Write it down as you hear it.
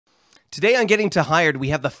Today on Getting to Hired, we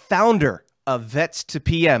have the founder of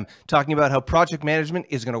Vets2PM talking about how project management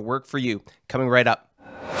is going to work for you. Coming right up.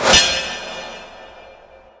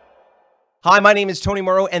 Hi, my name is Tony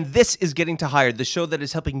Morrow, and this is Getting to Hired, the show that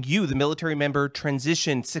is helping you, the military member,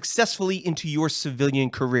 transition successfully into your civilian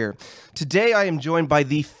career. Today, I am joined by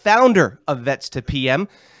the founder of Vets2PM.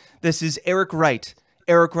 This is Eric Wright.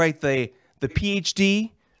 Eric Wright, the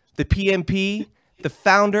PhD, the PMP, the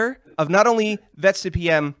founder of not only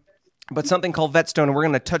Vets2PM, but something called Vetstone, and we're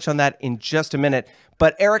going to touch on that in just a minute.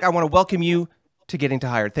 But Eric, I want to welcome you to Getting to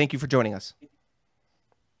Hired. Thank you for joining us.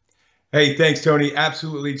 Hey, thanks, Tony.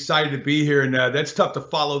 Absolutely excited to be here. And that's tough to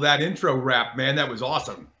follow that intro rap, man. That was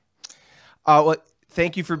awesome. Well,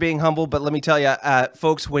 thank you for being humble. But let me tell you,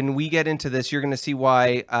 folks, when we get into this, you're going to see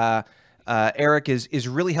why Eric is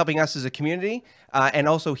really helping us as a community. And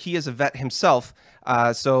also, he is a vet himself.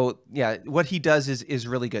 So, yeah, what he does is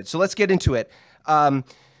really good. So let's get into it.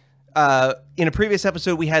 In a previous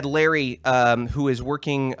episode, we had Larry, who is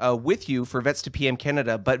working with you for Vets2PM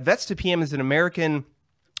Canada. But Vets2PM is an American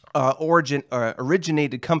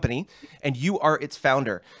originated company, and you are its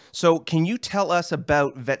founder. So can you tell us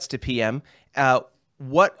about Vets2PM?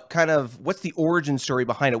 What's the origin story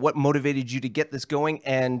behind it? What motivated you to get this going,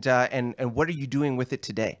 and what are you doing with it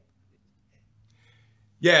today?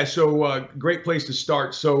 Yeah, so great place to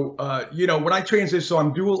start. So, when I transitioned, so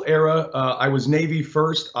I'm dual era. I was Navy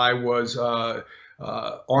first. I was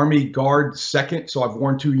Army Guard second. So I've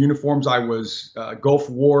worn two uniforms. I was Gulf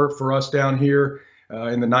War for us down here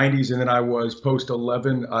in the 90s, and then I was post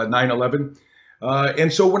 9/11.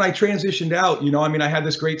 And so when I transitioned out, I had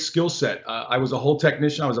this great skill set. I was a hull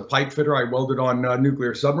technician. I was a pipe fitter. I welded on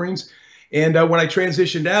nuclear submarines. And when I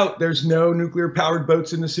transitioned out, there's no nuclear powered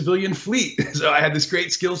boats in the civilian fleet. So I had this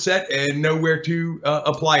great skill set and nowhere to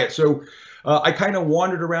apply it. So I kind of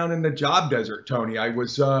wandered around in the job desert, Tony. I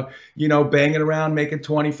was, banging around, making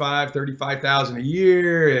 25, 35,000 a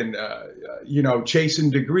year and, chasing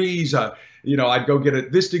degrees. I'd go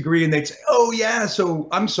get this degree and they'd say, oh yeah, so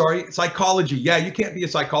I'm sorry, psychology. Yeah, you can't be a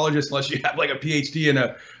psychologist unless you have like a PhD and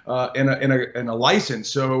a license.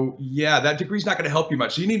 So yeah, that degree's not going to help you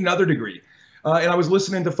much. So you need another degree. And I was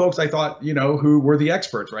listening to folks I thought, who were the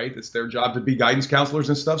experts, right? It's their job to be guidance counselors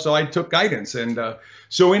and stuff. So I took guidance. And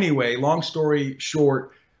so anyway, long story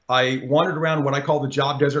short, I wandered around what I call the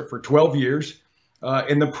job desert for 12 years.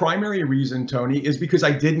 And the primary reason, Tony, is because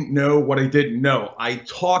I didn't know what I didn't know. I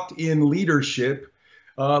talked in leadership,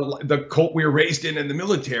 the cult we were raised in the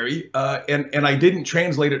military, and I didn't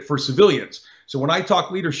translate it for civilians. So when I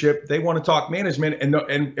talk leadership, they want to talk management,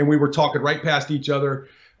 and we were talking right past each other.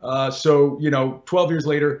 So 12 years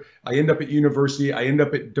later, I end up at university. I end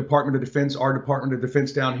up at Department of Defense, our Department of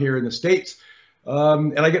Defense down here in the States,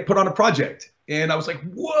 and I get put on a project. And I was like,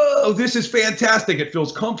 whoa, this is fantastic. It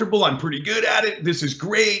feels comfortable. I'm pretty good at it. This is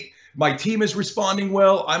great. My team is responding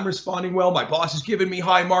well. I'm responding well. My boss is giving me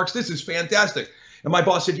high marks. This is fantastic. And my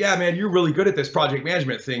boss said, yeah, man, you're really good at this project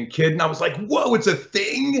management thing, kid. And I was like, whoa, it's a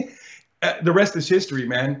thing. The rest is history,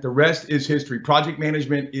 man. The rest is history. Project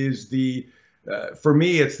management is for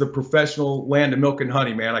me, it's the professional land of milk and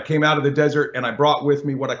honey, man. I came out of the desert and I brought with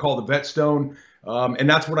me what I call the Vetstone. And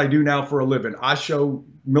that's what I do now for a living. I show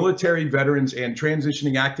military veterans and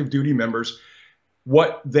transitioning active duty members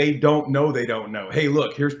what they don't know. Hey,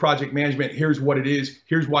 look, here's project management. Here's what it is.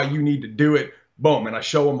 Here's why you need to do it. Boom. And I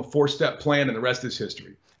show them a 4-step plan, and the rest is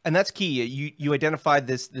history. And that's key. You identified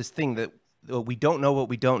this thing that we don't know what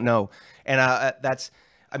we don't know. And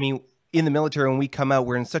in the military, when we come out,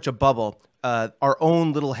 we're in such a bubble. Our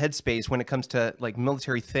own little headspace when it comes to like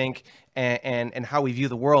military think and how we view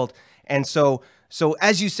the world. And so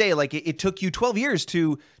as you say, like it took you 12 years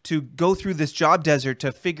to go through this job desert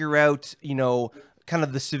to figure out, kind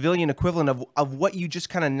of the civilian equivalent of what you just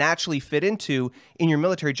kind of naturally fit into in your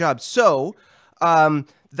military job. So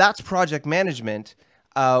that's project management.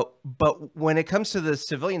 But when it comes to the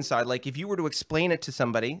civilian side, like if you were to explain it to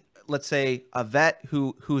somebody, let's say a vet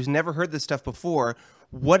who's never heard this stuff before,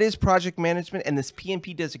 what is project management and this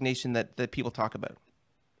PMP designation that people talk about?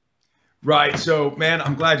 Right. So, man,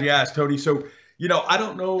 I'm glad you asked, Tony. So, I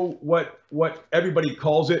don't know what everybody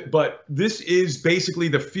calls it, but this is basically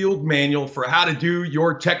the field manual for how to do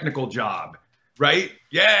your technical job, right?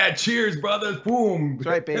 Yeah. Cheers, brothers. Boom. That's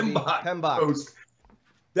right, baby. PMBOK.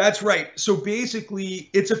 That's right. So basically,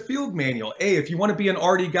 it's a field manual. Hey, if you want to be an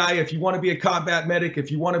arty guy, if you want to be a combat medic, if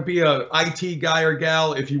you want to be a IT guy or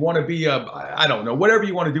gal, if you want to be I don't know, whatever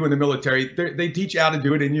you want to do in the military, they teach you how to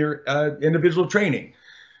do it in your individual training.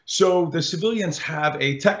 So the civilians have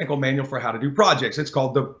a technical manual for how to do projects. It's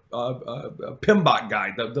called the PMBOK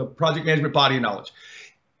guide, the Project Management Body of Knowledge.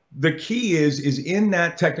 The key is in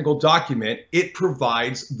that technical document, it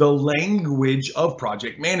provides the language of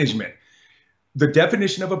project management. The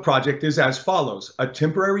definition of a project is as follows: a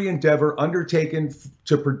temporary endeavor undertaken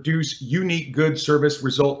to produce unique goods, service,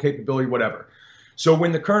 result, capability, whatever. So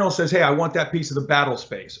when the colonel says, hey, I want that piece of the battle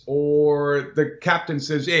space, or the captain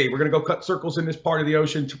says, hey, we're going to go cut circles in this part of the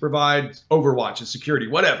ocean to provide overwatch and security,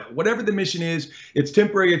 whatever the mission is, it's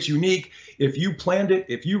temporary, it's unique. If you planned it,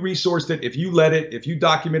 if you resourced it, if you led it, if you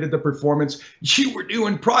documented the performance, you were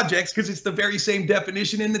doing projects, because it's the very same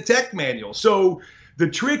definition in the tech manual. So the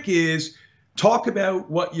trick is, talk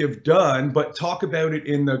about what you've done, but talk about it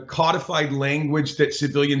in the codified language that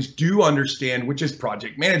civilians do understand, which is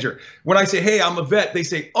project manager. When I say, hey, I'm a vet, they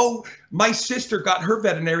say, oh, my sister got her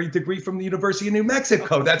veterinary degree from the University of New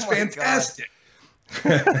Mexico. That's fantastic.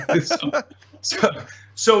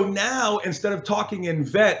 So now, instead of talking in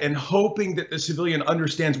vet and hoping that the civilian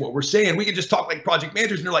understands what we're saying, we can just talk like project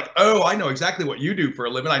managers, and they're like, oh, I know exactly what you do for a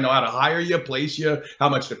living. I know how to hire you, place you, how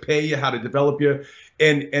much to pay you, how to develop you.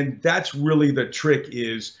 And that's really the trick,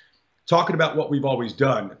 is talking about what we've always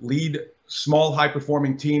done. Lead small,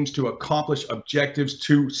 high-performing teams to accomplish objectives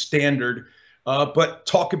to standard, but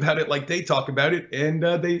talk about it like they talk about it, and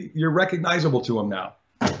you're recognizable to them now.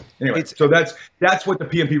 Anyway, so that's what the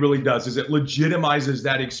PMP really does, is it legitimizes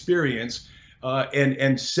that experience,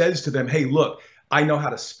 and says to them, hey, look, I know how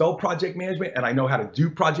to spell project management, and I know how to do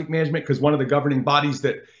project management, because one of the governing bodies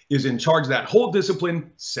that is in charge of that whole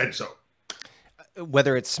discipline said so.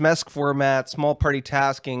 Whether it's SMESC format, small party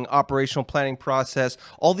tasking, operational planning process,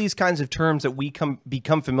 all these kinds of terms that we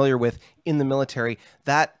become familiar with in the military,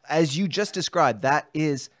 that, as you just described,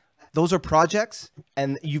 those are projects,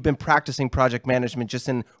 and you've been practicing project management just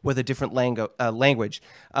with a different language.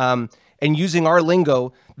 And using our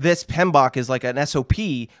lingo, this PMBOK is like an SOP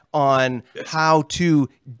on how to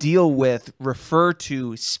deal with, refer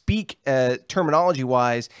to, speak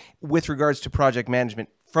terminology-wise with regards to project management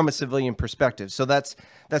from a civilian perspective. So that's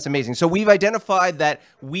amazing. So we've identified that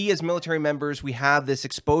we as military members, we have this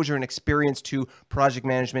exposure and experience to project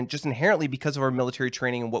management just inherently because of our military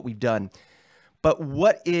training and what we've done. But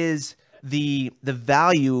what is the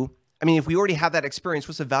value? I mean, if we already have that experience,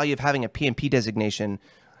 what's the value of having a PMP designation?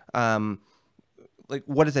 Like,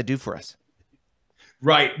 what does that do for us?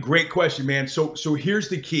 Right. Great question, man. So here's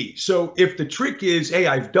the key. So if the trick is, hey,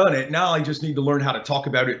 I've done it, now I just need to learn how to talk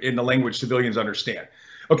about it in the language civilians understand.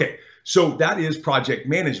 Okay. So that is project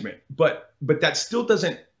management, but that still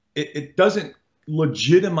doesn't, it doesn't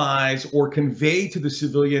legitimize or convey to the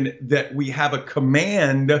civilian that we have a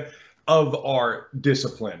command of our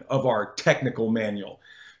discipline, of our technical manual.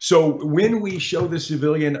 So when we show the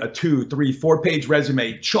civilian a 2, 3, 4-page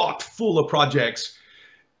resume chock full of projects,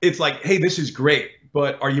 it's like, hey, this is great,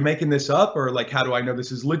 but are you making this up? Or like, how do I know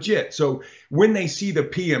this is legit? So when they see the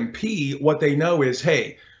PMP, what they know is,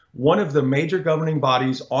 hey, one of the major governing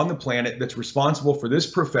bodies on the planet that's responsible for this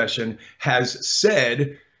profession has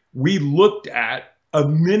said, we looked at a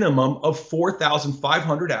minimum of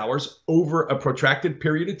 4,500 hours over a protracted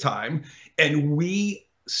period of time, and we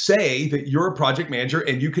say that you're a project manager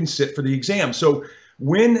and you can sit for the exam. So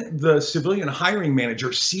when the civilian hiring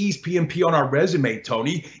manager sees PMP on our resume,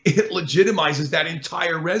 Tony, it legitimizes that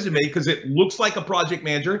entire resume, because it looks like a project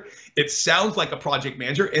manager, it sounds like a project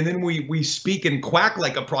manager, and then we speak and quack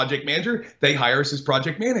like a project manager. They hire us as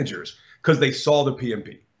project managers because they saw the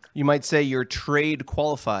PMP. You might say you're trade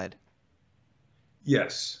qualified.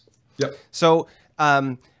 Yes. Yep. So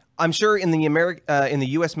I'm sure in the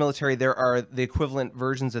U.S. military there are the equivalent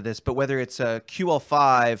versions of this, but whether it's a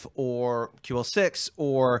QL5 or QL6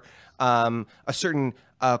 or a certain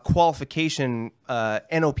qualification,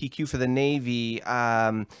 NOPQ for the Navy,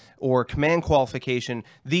 or command qualification,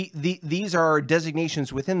 these are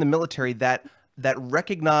designations within the military that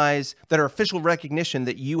recognize, that are official recognition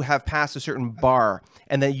that you have passed a certain bar,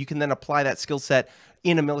 and that you can then apply that skill set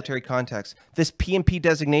in a military context. This PMP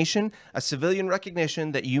designation, a civilian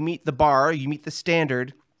recognition that you meet the bar, you meet the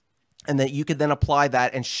standard, and that you could then apply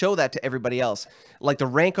that and show that to everybody else. Like the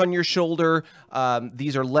rank on your shoulder,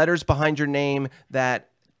 these are letters behind your name that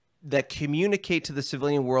communicate to the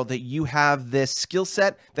civilian world that you have this skill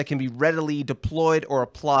set that can be readily deployed or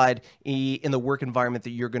applied in the work environment that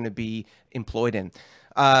you're going to be employed in.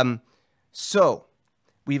 So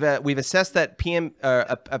we've assessed that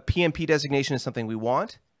a PMP designation is something we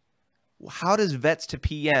want. How does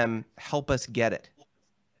Vets2PM help us get it?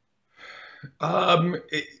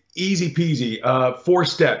 Easy peasy. 4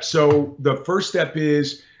 steps. So the first step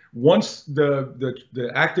is, once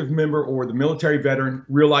the active member or the military veteran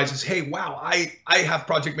realizes, hey, wow, I have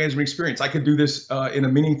project management experience, I could do this in a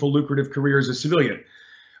meaningful, lucrative career as a civilian.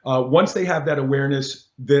 Once they have that awareness,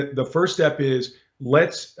 the first step is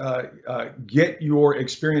let's get your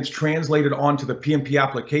experience translated onto the PMP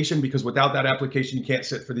application, because without that application, you can't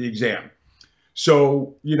sit for the exam.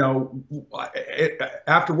 So,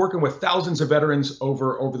 after working with thousands of veterans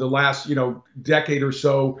over the last, decade or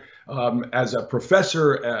so, as a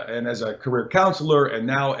professor and as a career counselor, and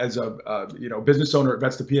now as a business owner at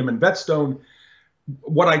Vets2PM and Vetstone,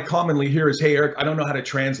 what I commonly hear is, hey, Eric, I don't know how to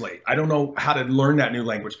translate. I don't know how to learn that new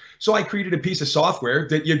language. So I created a piece of software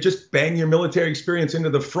that you just bang your military experience into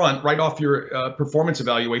the front, right off your performance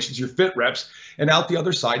evaluations, your fit reps, and out the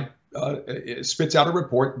other side, it spits out a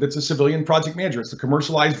report that's a civilian project manager. It's the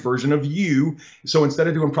commercialized version of you. So instead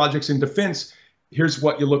of doing projects in defense, here's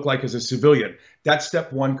what you look like as a civilian. That's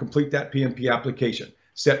step one, complete that PMP application.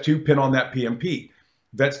 Step two, pin on that PMP.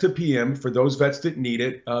 Vets2PM, for those vets that need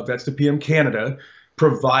it, Vets2PM Canada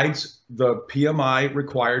provides the PMI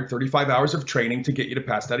required 35 hours of training to get you to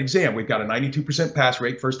pass that exam. We've got a 92% pass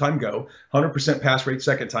rate first time go, 100% pass rate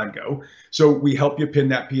second time go. So we help you pin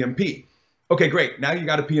that PMP. Okay, great. Now you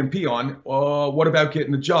got a PMP on. What about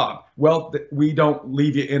getting the job? Well, we don't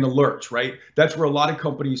leave you in a lurch, right? That's where a lot of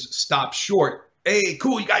companies stop short. Hey,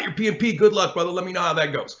 cool, you got your PMP. Good luck, brother. Let me know how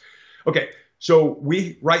that goes. Okay, so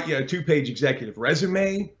we write you a 2-page executive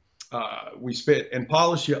resume. We spit and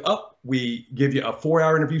polish you up. We give you a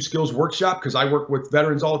 4-hour interview skills workshop, because I work with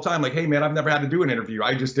veterans all the time. Like, hey, man, I've never had to do an interview.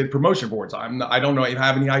 I just did promotion boards. I don't know if I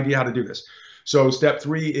have any idea how to do this. So step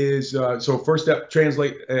three is, so first step,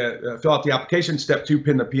 translate, fill out the application. Step two,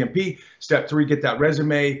 pin the PMP. Step three, get that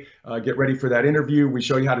resume, get ready for that interview. We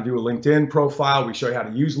show you how to do a LinkedIn profile. We show you how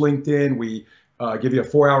to use LinkedIn. We give you a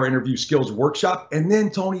 4-hour interview skills workshop. And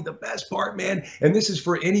then, Tony, the best part, man, and this is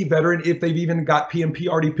for any veteran, if they've even got PMP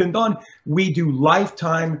already pinned on, we do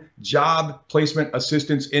lifetime job placement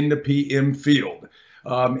assistance in the PM field.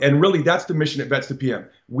 And really, that's the mission at Vets2PM.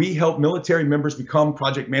 We help military members become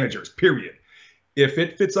project managers, period. If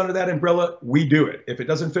it fits under that umbrella, we do it. If it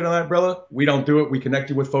doesn't fit on that umbrella, we don't do it. We connect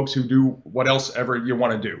you with folks who do what else ever you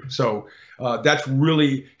want to do. So that's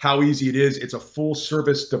really how easy it is. It's a full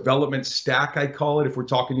service development stack, I call it, if we're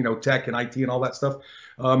talking, tech and IT and all that stuff.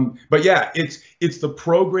 But yeah, it's the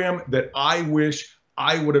program that I wish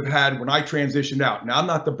I would have had when I transitioned out. Now, I'm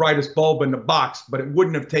not the brightest bulb in the box, but it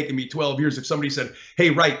wouldn't have taken me 12 years if somebody said, hey,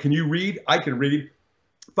 Wright, can you read? I can read.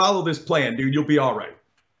 Follow this plan, dude. You'll be all right.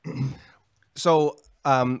 So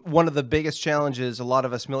one of the biggest challenges a lot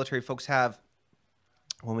of us military folks have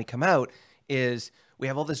when we come out is we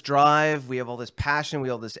have all this drive, we have all this passion, we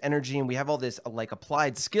have all this energy, and we have all this like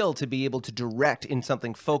applied skill to be able to direct in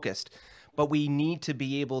something focused. But we need to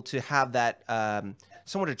be able to have that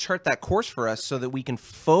someone to chart that course for us so that we can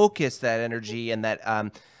focus that energy and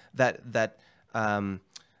that that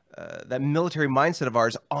military mindset of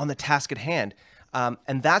ours on the task at hand.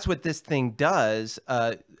 And that's what this thing does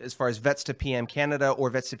as far as Vets2PM Canada or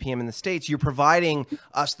Vets2PM in the States. You're providing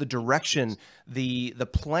us the direction, the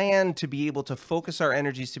plan to be able to focus our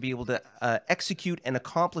energies, to be able to execute and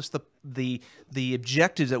accomplish the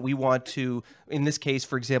objectives that we want to, in this case,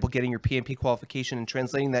 for example, getting your PMP qualification and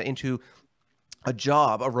translating that into a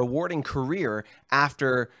job, a rewarding career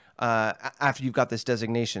after you've got this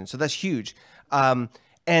designation. So that's huge.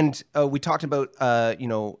 And we talked about,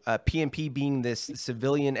 PMP being this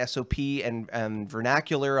civilian SOP and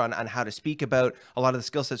vernacular on how to speak about a lot of the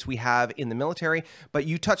skill sets we have in the military. But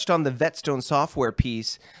you touched on the Vetstone software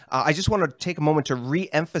piece. I just want to take a moment to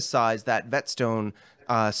re-emphasize that Vetstone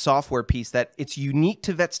software piece, that it's unique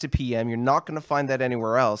to Vets2PM. You're not going to find that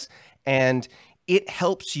anywhere else. And it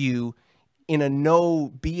helps you in a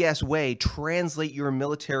no BS way translate your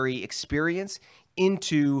military experience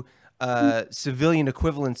into civilian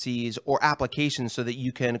equivalencies or applications so that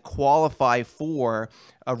you can qualify for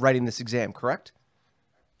writing this exam, correct?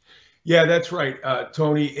 Yeah, that's right,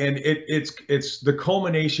 Tony. And it's the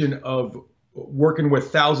culmination of working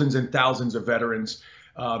with thousands and thousands of veterans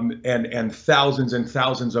and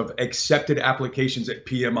thousands of accepted applications at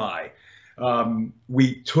PMI.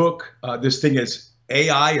 We took this thing as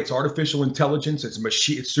AI, it's artificial intelligence, it's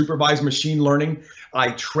supervised machine learning.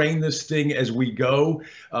 I train this thing as we go.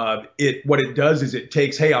 What it does is it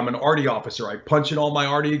takes, hey, I'm an ARTI officer. I punch in all my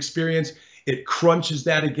ARTI experience. It crunches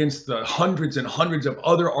that against the hundreds and hundreds of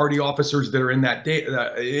other ARTI officers that are in that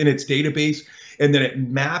in its database, and then it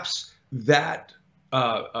maps that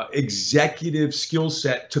executive skill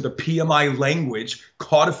set to the PMI language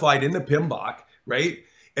codified in the PMBOK, right?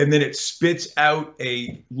 And then it spits out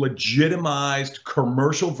a legitimized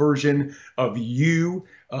commercial version of you,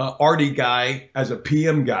 ARTI guy, as a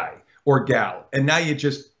PM guy or gal. And now you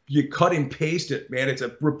just you cut and paste it, man. It's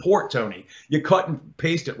a report, Tony. You cut and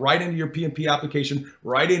paste it right into your PMP application,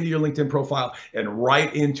 right into your LinkedIn profile, and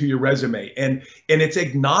right into your resume. And it's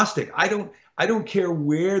agnostic. I don't care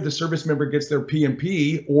where the service member gets their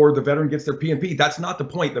PMP or the veteran gets their PMP. That's not the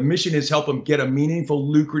point. The mission is help them get a meaningful,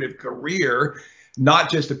 lucrative career,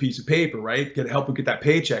 not just a piece of paper, right? Help them get that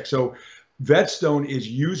paycheck. So Vetstone is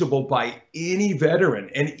usable by any veteran.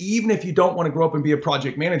 And even if you don't want to grow up and be a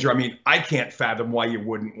project manager, I mean, I can't fathom why you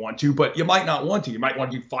wouldn't want to, but you might not want to. You might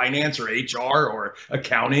want to do finance or HR or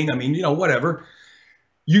accounting. I mean, whatever.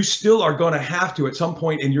 You still are going to have to, at some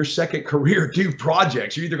point in your second career, do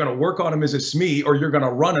projects. You're either going to work on them as a SME or you're going to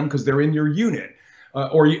run them because they're in your unit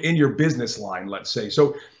or in your business line, let's say.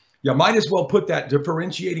 So you might as well put that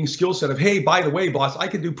differentiating skill set of, hey, by the way, boss, I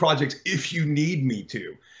can do projects if you need me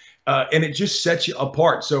to. And it just sets you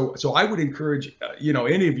apart. So I would encourage,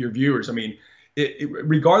 any of your viewers, I mean,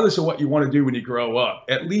 regardless of what you want to do when you grow up,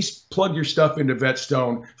 at least plug your stuff into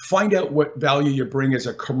Vetstone, find out what value you bring as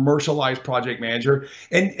a commercialized project manager,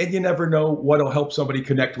 and you never know what'll help somebody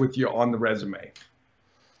connect with you on the resume.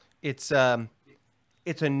 It's a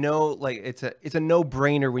no-brainer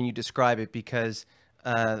when you describe it, because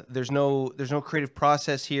there's no creative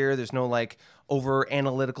process here. There's no like over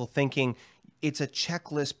analytical thinking. It's a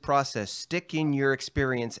checklist process. Stick in your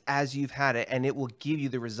experience as you've had it, and it will give you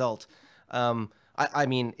the result. I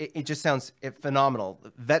mean, it just sounds phenomenal.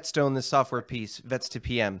 Vetstone, the software piece,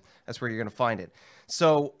 Vets2PM, that's where you're going to find it.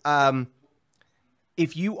 So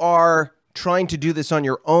if you are trying to do this on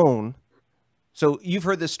your own, so you've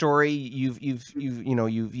heard this story, you've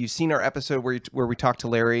seen our episode where we talked to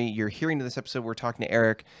Larry, you're hearing this episode where we're talking to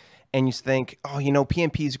Eric, and you think, oh,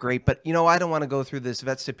 PMP is great, but I don't want to go through this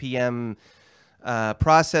Vets2PM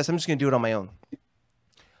process. I'm just going to do it on my own.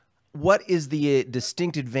 What is the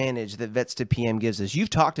distinct advantage that Vets2PM gives us? You've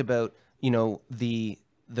talked about, the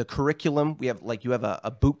curriculum. You have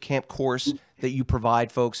a boot camp course that you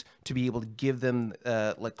provide folks to be able to give them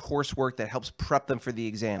like coursework that helps prep them for the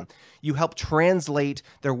exam. You help translate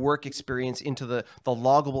their work experience into the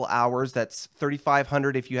loggable hours. That's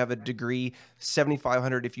 3,500 if you have a degree,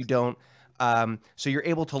 7,500 if you don't. So you're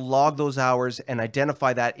able to log those hours and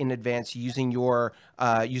identify that in advance using your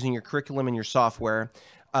curriculum and your software.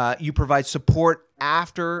 You provide support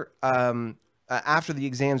after the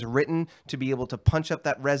exam's written to be able to punch up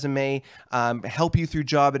that resume, help you through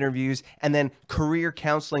job interviews, and then career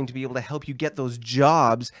counseling to be able to help you get those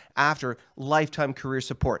jobs after, lifetime career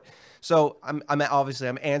support. So I'm obviously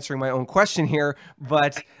answering my own question here,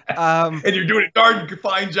 but and you're doing a darn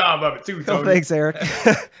fine job of it too, Tony. Oh, thanks, Eric.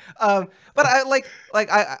 But I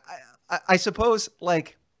suppose,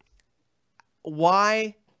 like,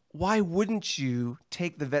 why wouldn't you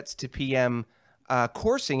take the Vets2PM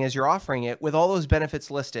coursing as you're offering it with all those benefits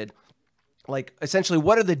listed? Like, essentially,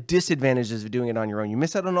 what are the disadvantages of doing it on your own? You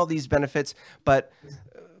miss out on all these benefits, but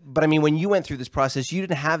I mean, when you went through this process, you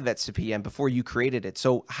didn't have Vets2PM before you created it.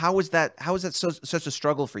 So how is that such a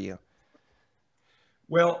struggle for you?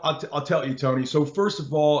 Well, I'll tell you, Tony. So first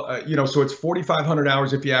of all, so it's 4,500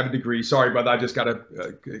 hours if you have a degree. Sorry, brother. I just got to,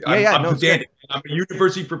 I'm pedantic. I'm a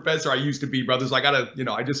university professor. I used to be, brothers. I got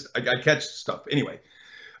to, I catch stuff. Anyway,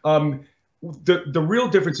 the real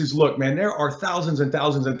difference is, look, man, there are thousands and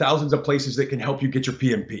thousands and thousands of places that can help you get your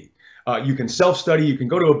PMP. You can self-study. You can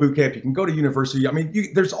go to a boot camp. You can go to university. I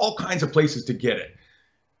mean, there's all kinds of places to get it.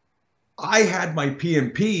 I had my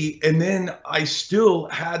PMP, and then I still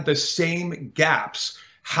had the same gaps.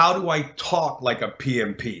 How do I talk like a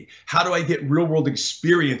PMP? How do I get real world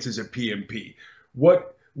experience as a PMP?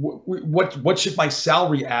 What should my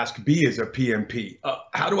salary ask be as a PMP?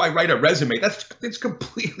 How do I write a resume? It's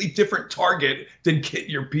completely different target than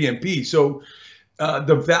getting your PMP. So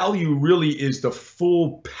the value really is the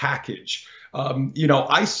full package.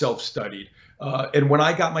 I self-studied. And when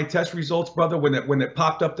I got my test results, brother, when it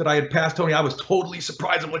popped up that I had passed, Tony, I was totally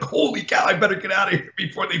surprised. I'm like, holy cow, I better get out of here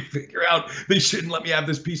before they figure out they shouldn't let me have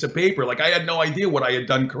this piece of paper. Like, I had no idea what I had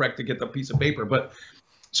done correct to get the piece of paper. But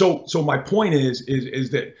so my point is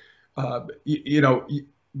that,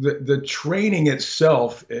 the training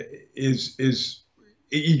itself is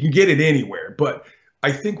you can get it anywhere. But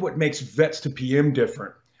I think what makes Vets2PM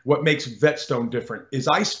different, what makes Vetstone different, is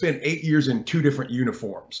I spent 8 years in 2 different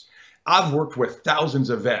uniforms. I've worked with thousands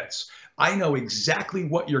of vets. I know exactly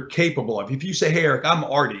what you're capable of. If you say, hey, Eric, I'm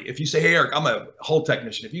Artie. If you say, hey, Eric, I'm a hull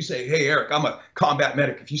technician. If you say, hey, Eric, I'm a combat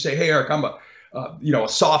medic. If you say, hey, Eric, I'm a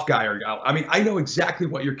soft guy or gal. I mean, I know exactly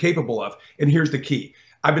what you're capable of. And here's the key.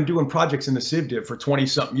 I've been doing projects in the CivDiv for 20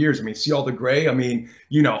 something years. I mean, see all the gray? I mean,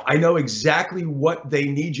 I know exactly what they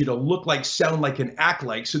need you to look like, sound like, and act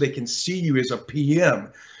like so they can see you as a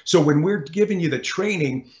PM. So when we're giving you the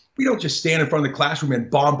training, We don't just stand in front of the classroom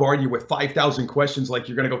and bombard you with 5,000 questions like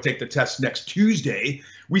you're going to go take the test next Tuesday.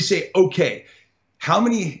 We say, okay, how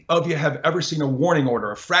many of you have ever seen a warning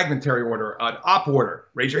order, a fragmentary order, an op order?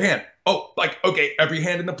 Raise your hand. Oh, like, okay, every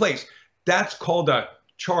hand in the place. That's called a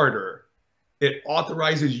charter. It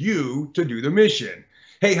authorizes you to do the mission.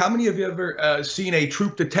 Hey, how many of you ever seen a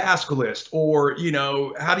troop to task list? Or,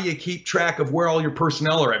 how do you keep track of where all your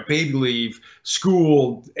personnel are at? Baby leave,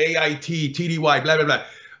 school, AIT, TDY, blah, blah, blah.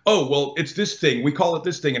 Oh, well, it's this thing. We call it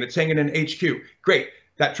this thing, and it's hanging in HQ. Great.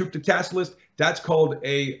 That troop to task list, that's called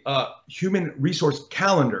a human resource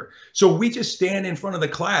calendar. So we just stand in front of the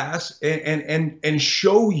class and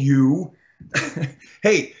show you,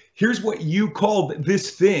 hey, here's what you called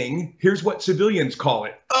this thing. Here's what civilians call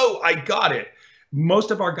it. Oh, I got it.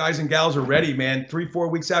 Most of our guys and gals are ready, man.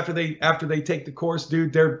 3-4 weeks after they take the course,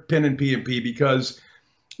 dude, they're pinning P&P, because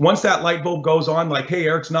once that light bulb goes on, like, hey,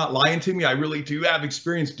 Eric's not lying to me. I really do have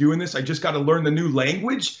experience doing this. I just got to learn the new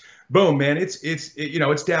language. Boom, man.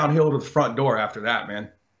 It's downhill to the front door after that, man.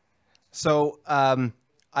 So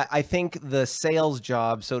I think the sales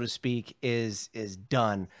job, so to speak, is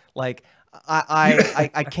done. Like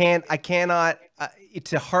I cannot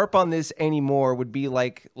to harp on this anymore would be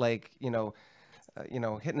like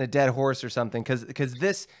hitting a dead horse or something, because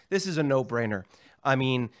this is a no-brainer. I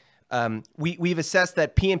mean, we've assessed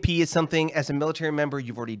that P&P is something as a military member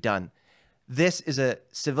you've already done. This is a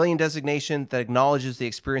civilian designation that acknowledges the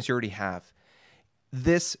experience you already have.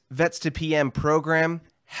 This Vets2PM program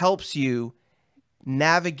helps you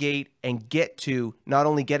navigate and get to not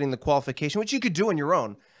only getting the qualification, which you could do on your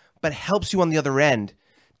own, but helps you on the other end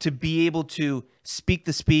to be able to speak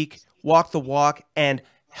the speak, walk the walk, and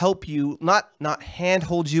help you, not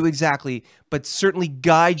handhold you exactly, but certainly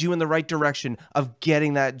guide you in the right direction of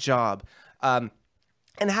getting that job.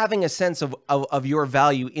 And having a sense of your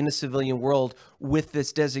value in the civilian world with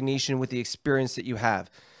this designation, with the experience that you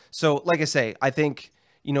have. So like I say, I think,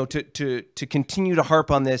 to continue to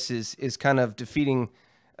harp on this is kind of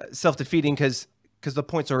self-defeating, because the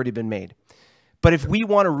point's already been made. But if we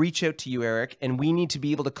want to reach out to you, Eric, and we need to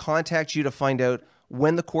be able to contact you to find out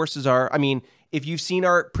when the courses are, I mean, if you've seen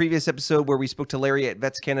our previous episode where we spoke to Larry at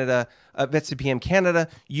Vets2PM Canada,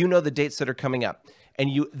 you know the dates that are coming up. And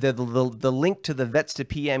the link to the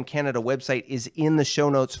Vets2PM Canada website is in the show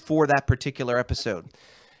notes for that particular episode.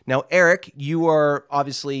 Now, Eric, you are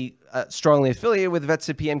obviously strongly affiliated with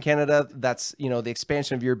Vets2PM Canada. That's, the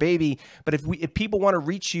expansion of your baby. But if people want to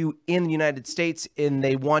reach you in the United States and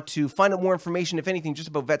they want to find out more information, if anything, just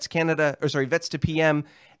about Vets2PM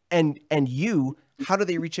and you, how do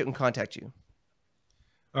they reach out and contact you?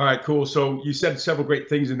 All right, cool. So you said several great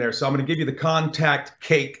things in there. So I'm going to give you the contact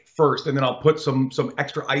cake first, and then I'll put some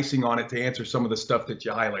extra icing on it to answer some of the stuff that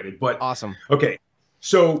you highlighted. But awesome. Okay.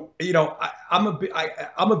 So, I'm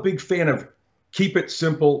a big fan of keep it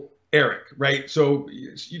simple, Eric, right? So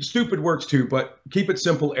stupid works too, but keep it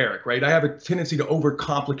simple, Eric, right? I have a tendency to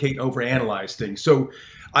overcomplicate, overanalyze things. So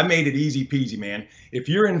I made it easy peasy, man. If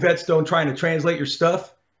you're in Vetstone trying to translate your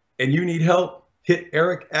stuff and you need help, hit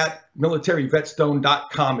Eric at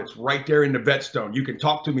militaryvetstone.com. It's right there in the Vetstone. You can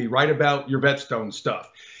talk to me right about your Vetstone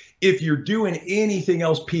stuff. If you're doing anything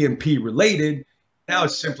else P&P related, now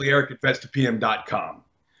it's simply Eric at Vets2PM.com.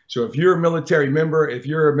 So if you're a military member, if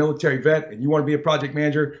you're a military vet and you want to be a project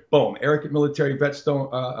manager, boom, Eric at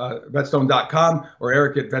militaryvetstone.com or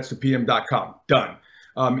Eric at Vets2PM.com. Done.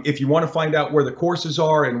 If you want to find out where the courses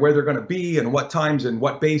are and where they're going to be and what times and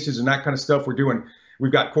what bases and that kind of stuff,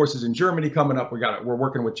 we've got courses in Germany coming up. We're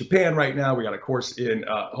working with Japan right now. We got a course in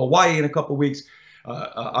Hawaii in a couple of weeks.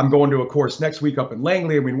 I'm going to a course next week up in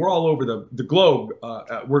Langley. I mean, we're all over the globe.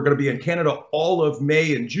 We're going to be in Canada all of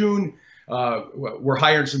May and June. We're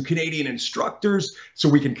hiring some Canadian instructors so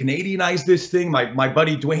we can Canadianize this thing. My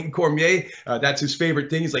buddy Dwayne Cormier, that's his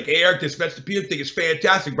favorite thing. He's like, hey, Eric, this Vets2PM thing is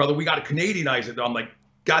fantastic, brother. We got to Canadianize it. I'm like,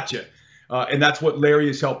 gotcha. And that's what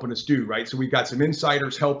Larry is helping us do, right? So we've got some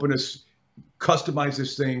insiders helping us customize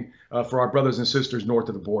this thing for our brothers and sisters north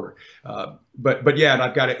of the border. But yeah, and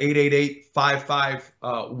I've got an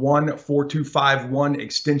 888-551-4251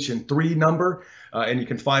 extension 3 number. And you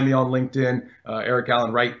can find me on LinkedIn, Eric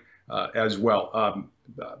Allen Wright as well.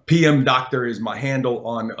 PM Doctor is my handle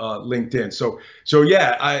on LinkedIn. So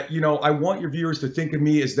yeah, I want your viewers to think of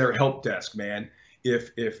me as their help desk, man.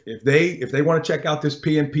 If they want to check out this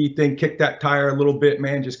P&P thing, kick that tire a little bit,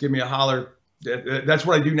 man, just give me a holler. That's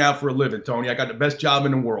what I do now for a living, Tony. I got the best job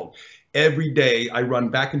in the world. Every day I run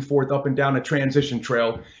back and forth up and down a transition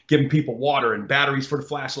trail, giving people water and batteries for the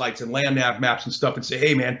flashlights and land nav maps and stuff, and say,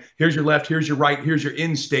 hey man, here's your left, here's your right, here's your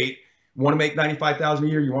end state. Want to make 95,000 a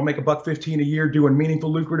year? You want to make $1.15 a year doing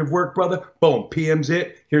meaningful, lucrative work, brother? Boom, PM's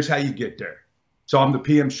it. Here's how you get there. So I'm the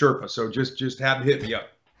PM Sherpa. So just have to hit me up.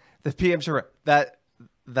 The PM Sherpa.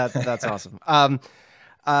 That's awesome.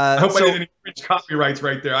 I hope I didn't infringe copyrights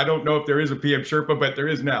right there. I don't know if there is a PM Sherpa, but there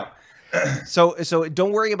is now. So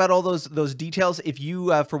don't worry about all those details. If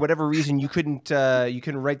you for whatever reason you couldn't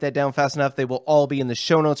write that down fast enough, they will all be in the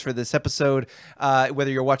show notes for this episode.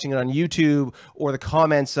 Whether you're watching it on YouTube or the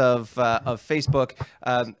comments of Facebook,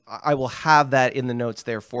 I will have that in the notes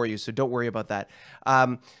there for you. So don't worry about that.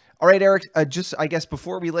 All right, Eric. Just I guess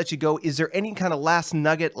before we let you go, is there any kind of last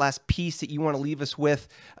nugget, last piece that you want to leave us with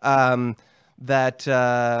that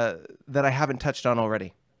I haven't touched on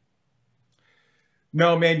already?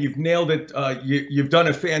 No, man, you've nailed it. You've done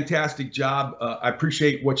a fantastic job. I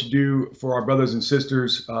appreciate what you do for our brothers and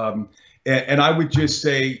sisters. And I would just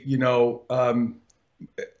say,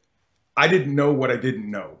 I didn't know what I didn't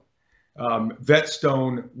know.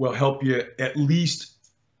 Vetstone will help you at least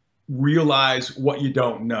realize what you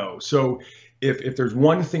don't know. So if there's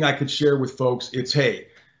one thing I could share with folks, it's, hey,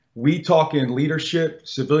 we talk in leadership,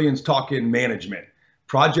 civilians talk in management.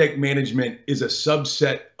 Project management is a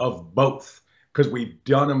subset of both, because we've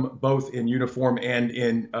done them both in uniform and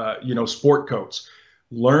in sport coats.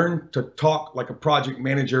 Learn to talk like a project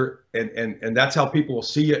manager, and that's how people will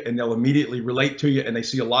see you, and they'll immediately relate to you, and they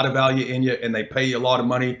see a lot of value in you, and they pay you a lot of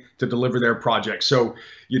money to deliver their project. So,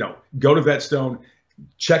 go to Vetstone,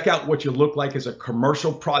 check out what you look like as a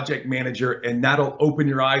commercial project manager, and that'll open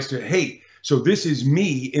your eyes to, hey, so this is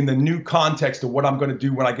me in the new context of what I'm going to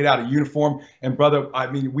do when I get out of uniform. And brother, I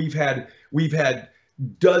mean, we've had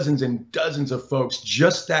dozens and dozens of folks,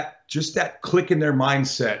 just that click in their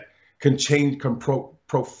mindset can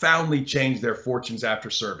profoundly change their fortunes after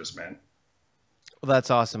service, man. Well, that's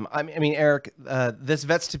awesome. I mean, Eric, this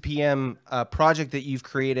Vets2PM project that you've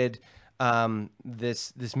created,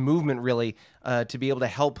 this movement really to be able to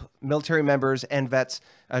help military members and vets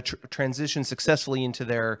transition successfully into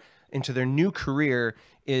their new career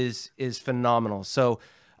is phenomenal. So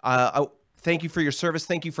thank you for your service.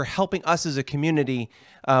 Thank you for helping us as a community,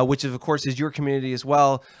 which of course is your community as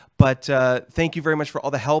well. But thank you very much for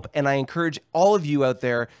all the help. And I encourage all of you out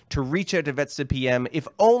there to reach out to Vets2PM, if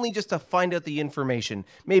only just to find out the information.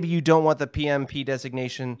 Maybe you don't want the PMP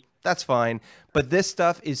designation. That's fine. But this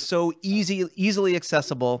stuff is so easily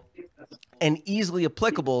accessible and easily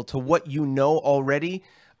applicable to what you know already.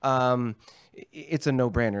 It's a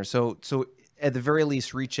no-brainer. So at the very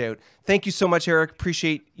least, reach out. Thank you so much, Eric.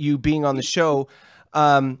 Appreciate you being on the show.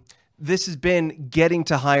 This has been Getting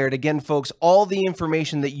to Hired. Again, folks, all the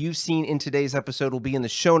information that you've seen in today's episode will be in the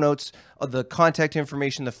show notes, the contact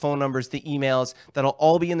information, the phone numbers, the emails. That'll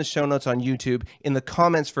all be in the show notes on YouTube, in the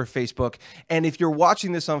comments for Facebook. And if you're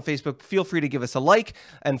watching this on Facebook, feel free to give us a like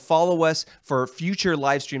and follow us for future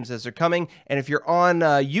live streams as they're coming. And if you're on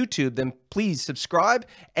YouTube, then please subscribe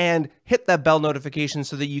and hit that bell notification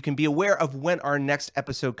so that you can be aware of when our next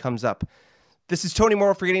episode comes up. This is Tony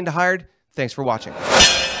Morrow for Getting to Hired. Thanks for watching.